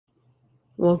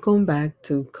Welcome back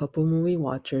to Couple Movie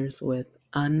Watchers with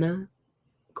Anna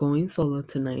going solo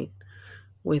tonight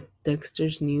with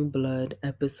Dexter's New Blood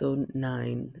episode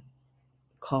 9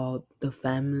 called The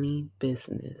Family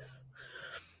Business.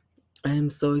 I am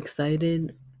so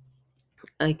excited.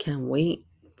 I can't wait.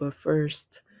 But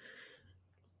first,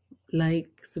 like,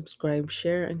 subscribe,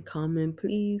 share, and comment,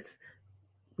 please.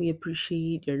 We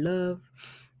appreciate your love.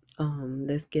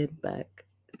 Let's get back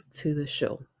to the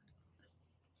show.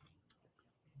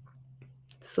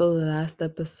 So the last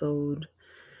episode,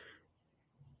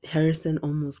 Harrison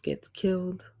almost gets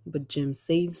killed, but Jim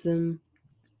saves him.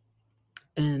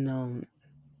 And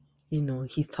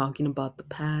he's talking about the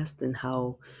past and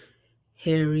how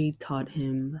Harry taught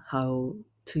him how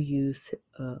to use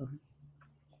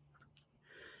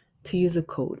a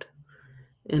code,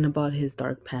 and about his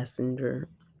dark passenger.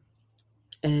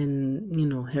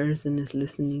 And Harrison is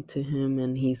listening to him,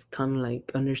 and he's kind of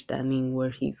like understanding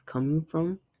where he's coming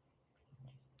from.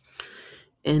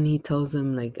 And he tells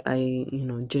him, like,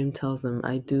 Jim tells him,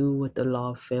 I do what the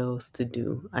law fails to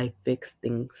do. I fix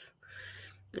things.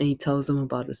 And he tells him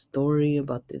about a story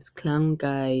about this clown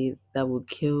guy that would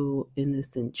kill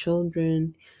innocent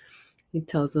children. He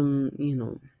tells him,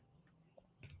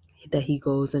 that he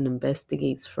goes and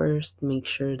investigates first, make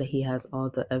sure that he has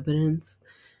all the evidence.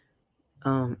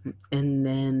 And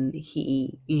then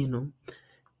he,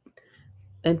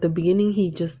 at the beginning, he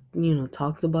just,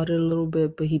 talks about it a little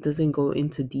bit, but he doesn't go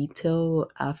into detail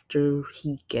after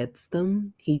he gets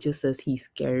them. He just says he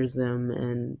scares them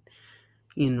and,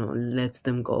 lets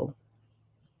them go.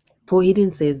 Well, he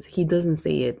doesn't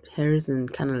say it. Harrison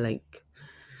kind of like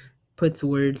puts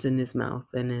words in his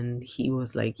mouth, and then he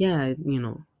was like, yeah,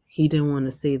 he didn't want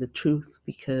to say the truth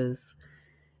because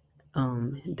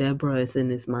Deborah is in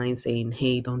his mind saying,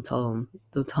 hey, don't tell him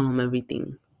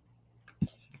everything.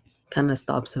 Kind of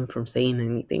stops him from saying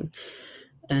anything.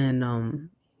 And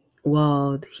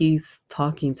while he's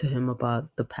talking to him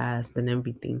about the past and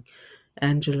everything,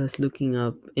 Angela's looking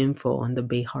up info on the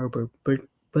Bay Harbor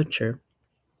butcher.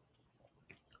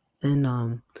 And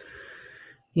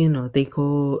they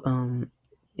go,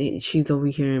 she's over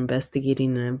here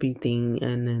investigating and everything,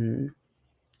 and then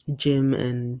Jim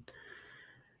and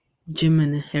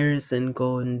Harrison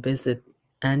go and visit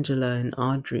Angela and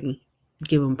Audrey,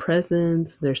 give them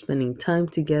presents. They're spending time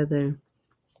together,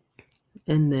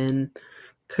 and then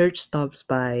Kurt stops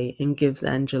by and gives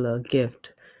Angela a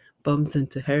gift, bumps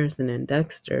into Harrison and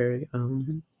Dexter,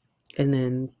 and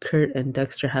then Kurt and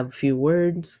Dexter have a few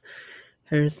words.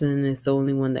 Harrison is the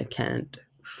only one that can't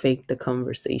fake the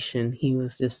conversation. He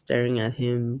was just staring at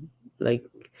him, like,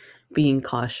 being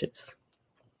cautious.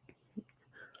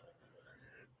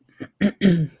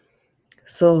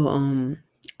 So,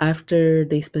 after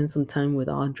they spend some time with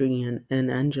Audrey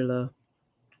and Angela,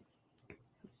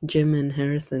 Jim and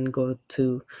Harrison go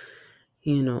to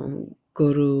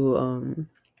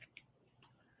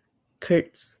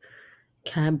Kurt's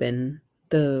cabin,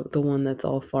 the one that's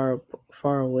all far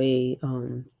away,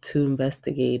 to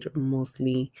investigate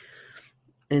mostly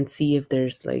and see if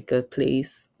there's like a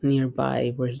place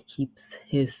nearby where he keeps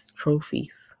his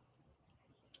trophies.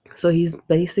 So he's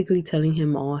basically telling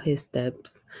him all his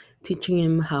steps, teaching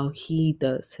him how he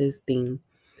does his thing.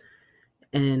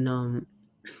 And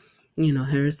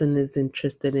Harrison is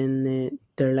interested in it.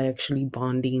 They're like actually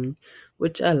bonding,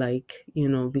 which I like,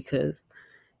 because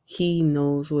he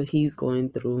knows what he's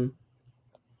going through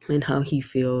and how he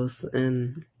feels,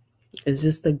 and it's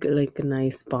just a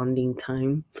nice bonding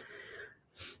time.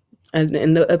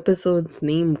 And the episode's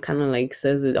name kind of like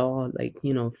says it all, like,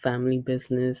 family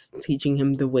business, teaching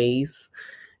him the ways.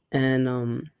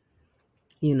 And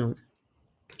you know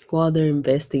while they're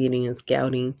investigating and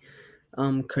scouting,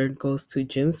 Kurt goes to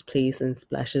Jim's place and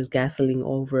splashes gasoline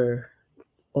all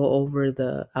over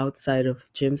the outside of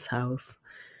Jim's house,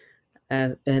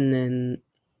 and then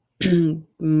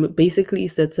basically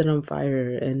sets it on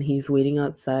fire, and he's waiting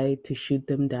outside to shoot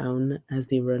them down as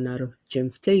they run out of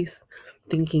Jim's place,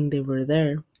 thinking they were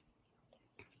there.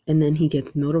 And then he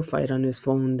gets notified on his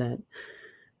phone that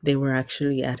they were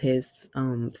actually at his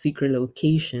secret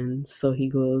location. So he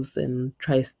goes and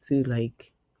tries to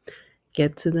like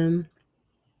get to them,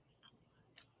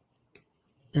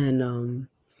 and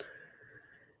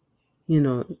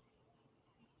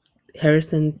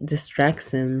Harrison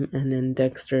distracts him, and then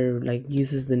Dexter like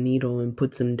uses the needle and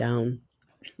puts him down.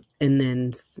 And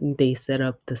then they set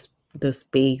up the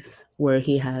space where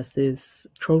he has his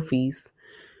trophies,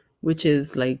 which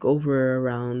is like over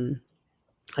around,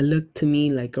 it looked to me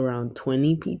like around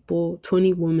 20 people,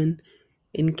 20 women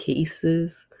in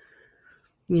cases,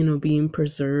 being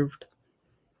preserved.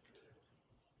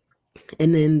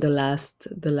 And then the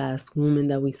last woman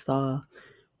that we saw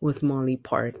was Molly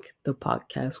Park, the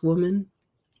podcast woman,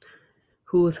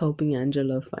 who was helping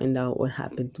Angela find out what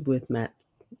happened with Matt,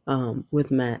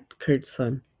 Kurt's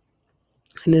son.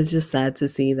 And it's just sad to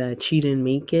see that she didn't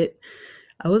make it.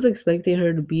 I was expecting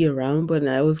her to be around, but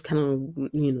I was kind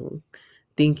of,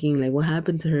 thinking like, what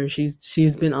happened to her?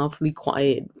 She's been awfully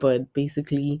quiet, but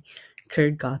basically,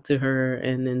 Kurt got to her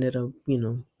and ended up,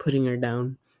 putting her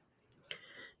down.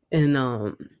 And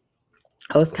I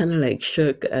was kind of like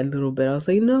shook a little bit. I was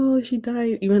like, no, she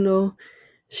died, even though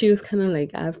she was kind of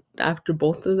like after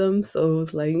both of them. So it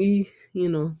was like, you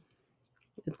know,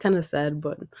 it's kind of sad,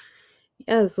 but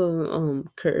yeah. So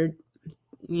Kurt,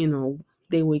 you know,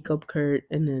 they wake up Kurt,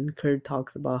 and then Kurt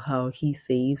talks about how he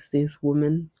saves this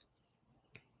woman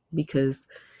because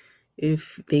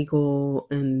if they go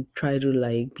and try to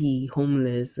like be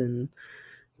homeless and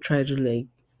try to like,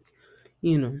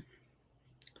 you know,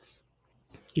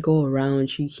 go around,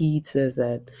 he says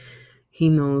that he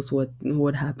knows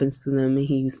what happens to them, and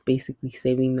he's basically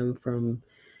saving them from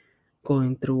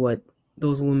going through what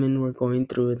those women were going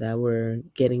through that were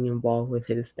getting involved with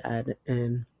his dad.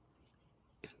 And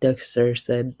Dexter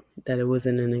said that it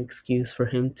wasn't an excuse for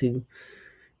him to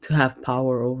have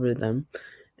power over them.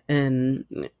 And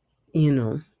you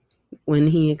know, when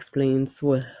he explains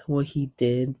what he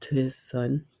did to his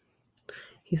son,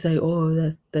 he's like, oh,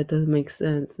 that doesn't make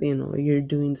sense, you're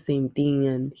doing the same thing.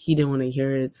 And he didn't want to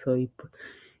hear it, so he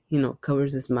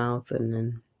covers his mouth. And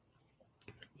then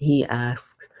he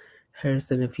asks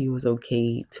Harrison if he was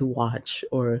okay to watch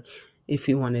or if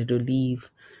he wanted to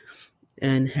leave.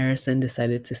 And Harrison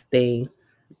decided to stay.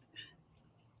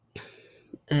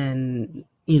 And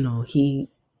he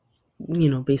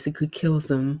basically kills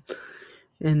him,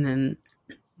 and then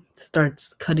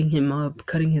starts cutting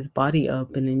his body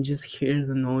up. And then just hear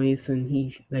the noise, and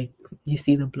he like, you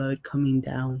see the blood coming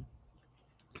down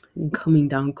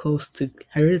close to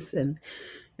Harrison,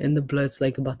 and the blood's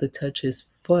like about to touch his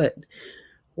foot.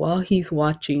 While he's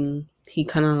watching, he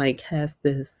kind of like has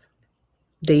this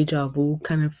deja vu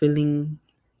kind of feeling,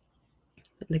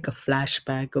 like a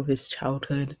flashback of his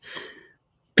childhood.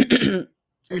 And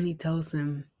he tells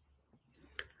him,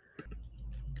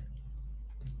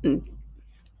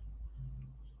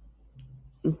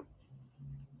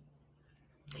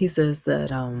 he says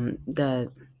that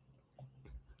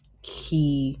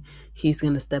he's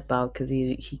gonna step out because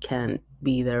he can't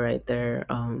be there right there.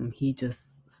 He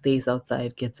just stays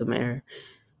outside, gets some air.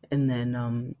 And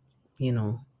then you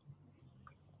know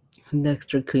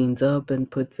Dexter cleans up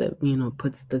and puts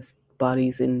the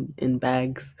bodies in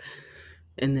bags.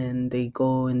 And then they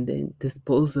go and they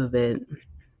dispose of it,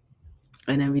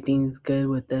 and everything's good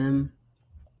with them.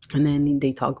 And then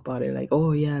they talk about it like,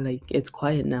 oh yeah, like it's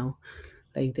quiet now,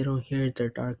 like they don't hear their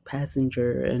dark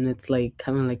passenger. And it's like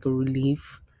kind of like a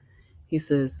relief. He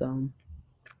says,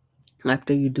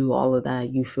 after you do all of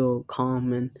that, you feel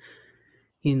calm, and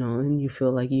and you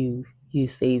feel like you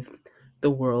saved the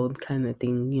world, kind of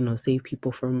thing, save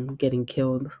people from getting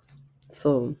killed.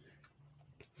 So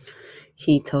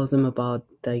he tells him about,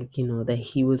 like, that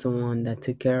he was the one that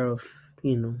took care of,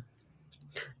 the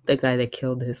guy that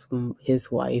killed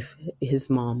his wife, his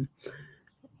mom,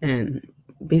 and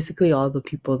basically all the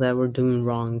people that were doing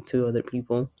wrong to other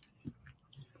people.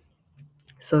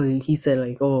 So he said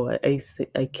like, oh, I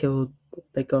killed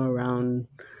like around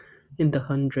in the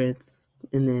hundreds.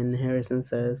 And then Harrison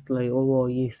says like, oh well,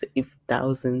 you saved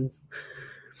thousands,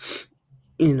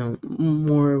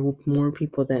 more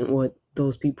people than what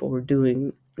those people were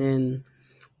doing. And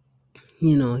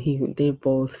they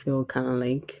both feel kind of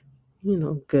like,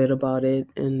 good about it.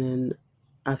 And then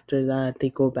after that, they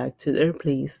go back to their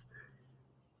place,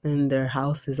 and their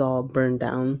house is all burned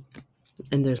down.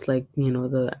 And there's like,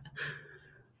 the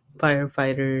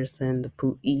firefighters and the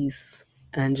police.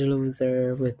 Angela was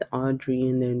there with Audrey,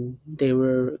 and then they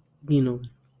were,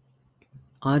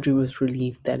 Audrey was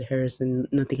relieved that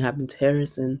nothing happened to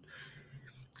Harrison.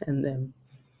 And then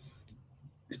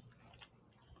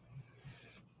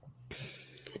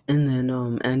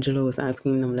Angela was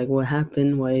asking them like, what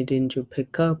happened? Why didn't you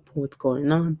pick up? What's going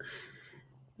on?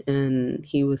 And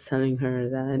he was telling her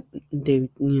that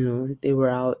they were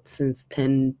out since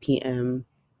 10 p.m.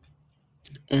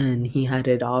 and he had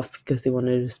it off because they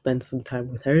wanted to spend some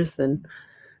time with Harrison.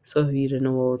 So he didn't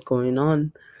know what was going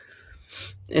on.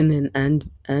 And then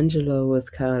Angela was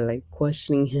kind of like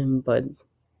questioning him, but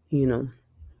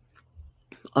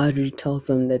Audrey tells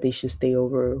them that they should stay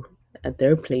over at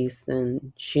their place,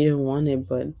 and she didn't want it,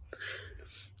 but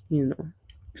you know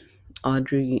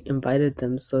Audrey invited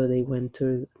them, so they went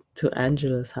to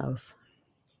Angela's house.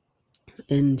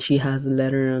 And she has a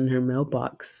letter on her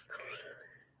mailbox,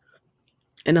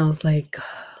 And I was like,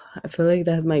 I feel like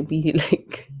that might be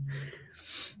like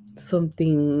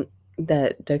something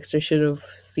that Dexter should have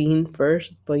seen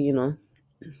first, but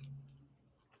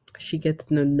she gets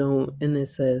the note and it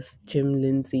says Jim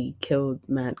Lindsay killed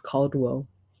Matt Caldwell,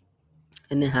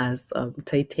 and it has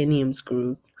titanium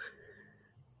screws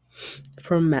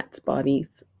from Matt's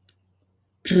body's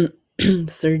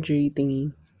surgery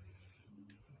thingy.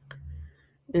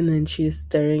 And then she's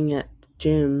staring at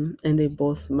Jim, and they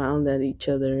both smiled at each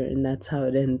other, and that's how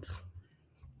it ends.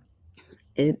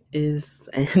 It is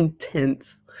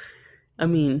intense. I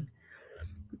mean,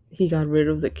 he got rid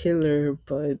of the killer,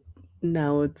 but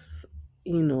now it's,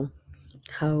 you know,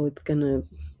 how it's gonna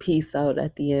peace out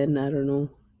at the end. I don't know.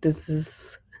 This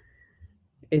is,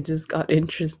 it just got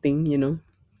interesting,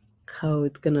 how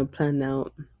it's gonna plan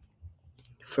out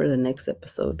for the next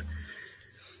episode.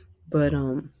 But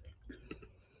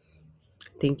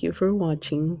thank you for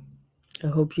watching. I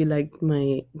hope you liked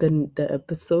the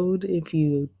episode. If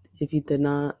you did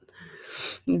not,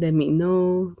 let me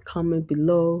know. Comment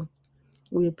below.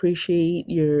 We appreciate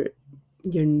your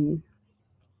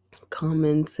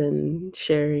comments and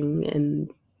sharing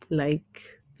and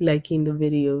liking the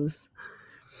videos.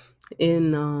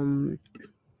 And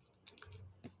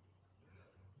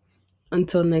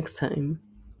until next time,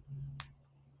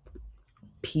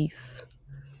 peace.